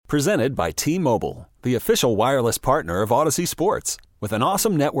Presented by T-Mobile, the official wireless partner of Odyssey Sports. With an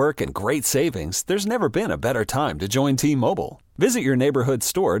awesome network and great savings, there's never been a better time to join T-Mobile. Visit your neighborhood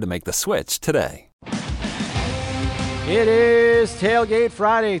store to make the switch today. It is Tailgate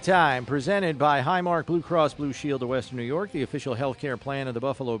Friday time, presented by Highmark Blue Cross Blue Shield of Western New York, the official healthcare plan of the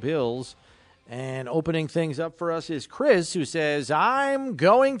Buffalo Bills. And opening things up for us is Chris, who says, I'm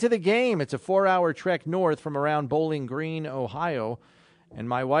going to the game. It's a 4-hour trek north from around Bowling Green, Ohio. And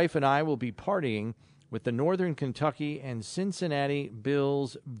my wife and I will be partying with the Northern Kentucky and Cincinnati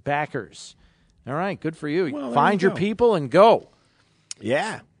Bills backers. All right, good for you. Well, Find your people and go.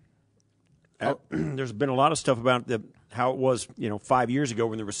 Yeah. There's been a lot of stuff about how it was, 5 years ago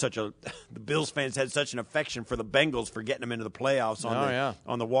when there was the Bills fans had such an affection for the Bengals for getting them into the playoffs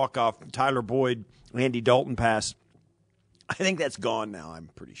on the walk-off Tyler Boyd, Andy Dalton pass. I think that's gone now, I'm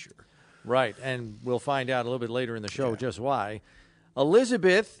pretty sure. Right, and we'll find out a little bit later in the show just why.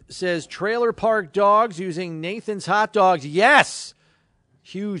 Elizabeth says trailer park dogs using Nathan's hot dogs. Yes!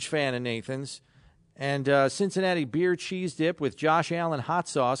 Huge fan of Nathan's. And Cincinnati beer cheese dip with Josh Allen hot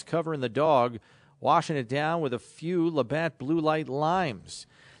sauce covering the dog, washing it down with a few Labatt Blue Light limes.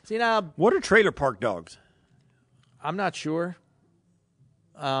 See, now, what are trailer park dogs? I'm not sure.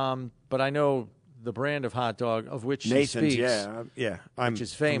 But I know the brand of hot dog of which Nathan's, she speaks. Yeah. Which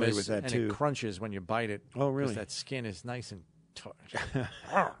is famous, with that and too. It crunches when you bite it. Oh, really? Because that skin is nice and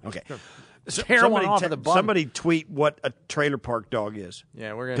okay. Tear one off of the bun. Somebody tweet what a trailer park dog is.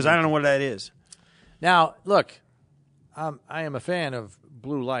 Yeah, we're gonna. Because I don't know what that is. Now, look, I am a fan of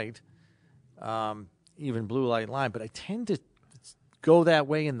Blue Light, even Blue Light Lime, but I tend to go that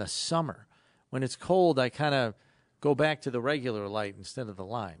way in the summer. When it's cold, I kind of go back to the regular light instead of the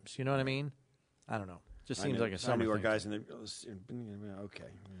limes. You know what I mean? I don't know. Just seems like a summer I knew our thing. guys in the okay.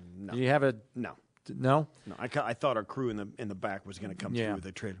 No. Do you have a no? No. No. I thought our crew in the back was going to come through with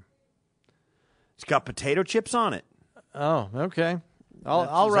a trailer. It's got potato chips on it. Oh, okay.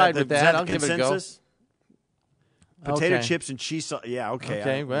 I'll ride with that. I'll give it a go. Potato chips and cheese sauce. Yeah, okay.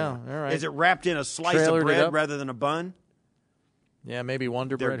 Okay, all right. Is it wrapped in a slice of bread rather than a bun? Yeah, maybe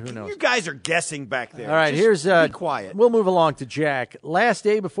Wonder Bread. Who knows? You guys are guessing back there. All right, Just here's be quiet. We'll move along to Jack. Last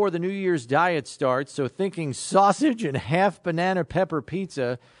day before the New Year's diet starts, so thinking sausage and half banana pepper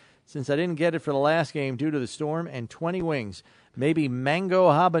pizza, since I didn't get it for the last game due to the storm, and 20 wings. Maybe mango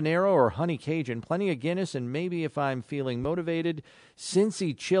habanero or honey Cajun. Plenty of Guinness, and maybe if I'm feeling motivated,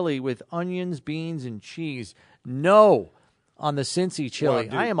 Cincy chili with onions, beans, and cheese. No on the Cincy chili.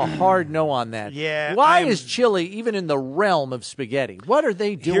 Well, I am a hard no on that. Yeah. Why is chili even in the realm of spaghetti? What are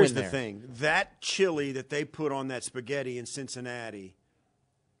they doing Here's there? the thing. That chili that they put on that spaghetti in Cincinnati,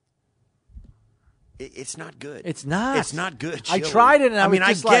 it's not good. It's not. It's not good chili. I tried it, and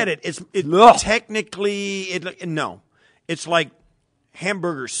I get it. It's technically, no. It's like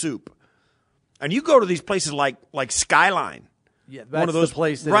hamburger soup. And you go to these places like Skyline. Yeah, that's one of those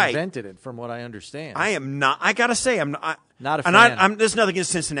places that invented it, from what I understand. I am not. I gotta say, I'm not a fan. And there's nothing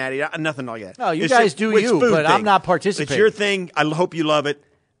against Cincinnati. Nothing like that. No, you guys do you, but I'm not participating. It's your thing. I hope you love it.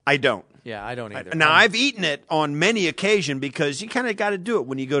 I don't. Yeah, I don't either. Now, I've eaten it on many occasions because you kind of got to do it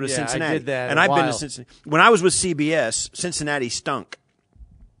when you go to Cincinnati. I did that. And I've been to Cincinnati. When I was with CBS, Cincinnati stunk.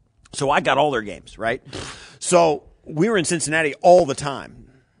 So I got all their games, right? So we were in Cincinnati all the time.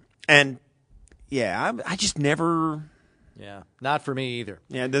 And, yeah, I just never. Yeah, not for me either.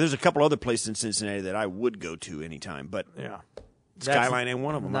 Yeah, there's a couple other places in Cincinnati that I would go to anytime, but Skyline ain't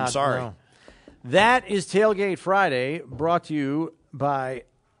one of them. I'm sorry. No. That is Tailgate Friday, brought to you by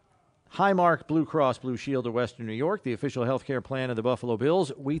Highmark Blue Cross Blue Shield of Western New York, the official healthcare plan of the Buffalo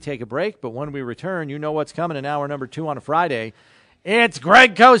Bills. We take a break, but when we return, you know what's coming in hour number 2 on a Friday. It's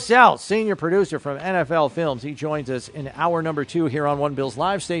Greg Cosell, senior producer from NFL Films. He joins us in hour number 2 here on One Bills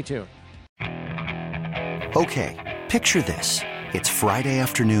Live. Stay tuned. Okay. Picture this. It's Friday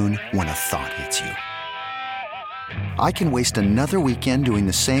afternoon when a thought hits you. I can waste another weekend doing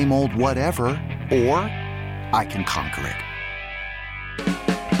the same old whatever, or I can conquer it.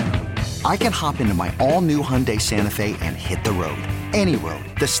 I can hop into my all-new Hyundai Santa Fe and hit the road. Any road.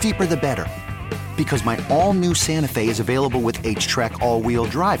 The steeper, the better. Because my all-new Santa Fe is available with H-Track all-wheel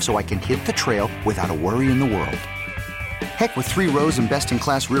drive, so I can hit the trail without a worry in the world. Heck, with 3 rows and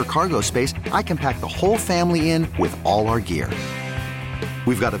best-in-class rear cargo space, I can pack the whole family in with all our gear.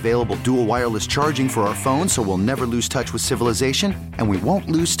 We've got available dual wireless charging for our phones, so we'll never lose touch with civilization, and we won't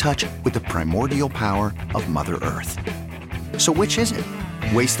lose touch with the primordial power of Mother Earth. So which is it?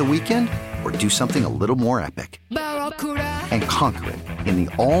 Waste the weekend or do something a little more epic? And conquer it in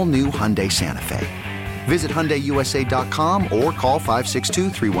the all-new Hyundai Santa Fe. Visit HyundaiUSA.com or call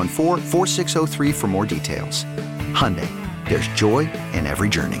 562-314-4603 for more details. Hyundai. there's joy in every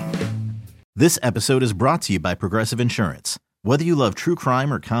journey. This episode is brought to you by Progressive Insurance. Whether you love true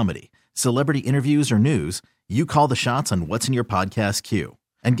crime or comedy, celebrity interviews or news, you call the shots on what's in your podcast queue.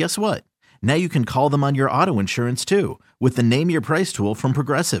 And guess what? Now you can call them on your auto insurance too with the Name Your Price tool from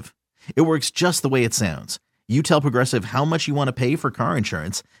Progressive. It works just the way it sounds. You tell Progressive how much you want to pay for car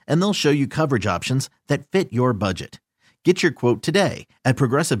insurance, and they'll show you coverage options that fit your budget. Get your quote today at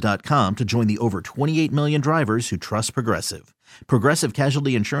Progressive.com to join the over 28 million drivers who trust Progressive. Progressive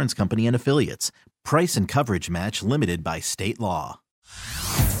Casualty Insurance Company and Affiliates. Price and coverage match limited by state law.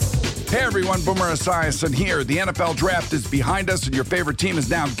 Hey everyone, Boomer Esiason here. The NFL Draft is behind us and your favorite team is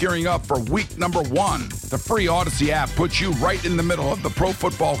now gearing up for week number 1. The free Odyssey app puts you right in the middle of the pro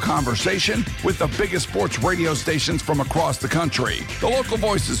football conversation with the biggest sports radio stations from across the country. The local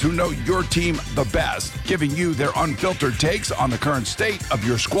voices who know your team the best, giving you their unfiltered takes on the current state of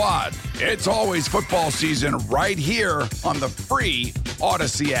your squad. It's always football season right here on the free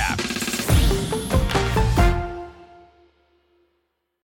Odyssey app.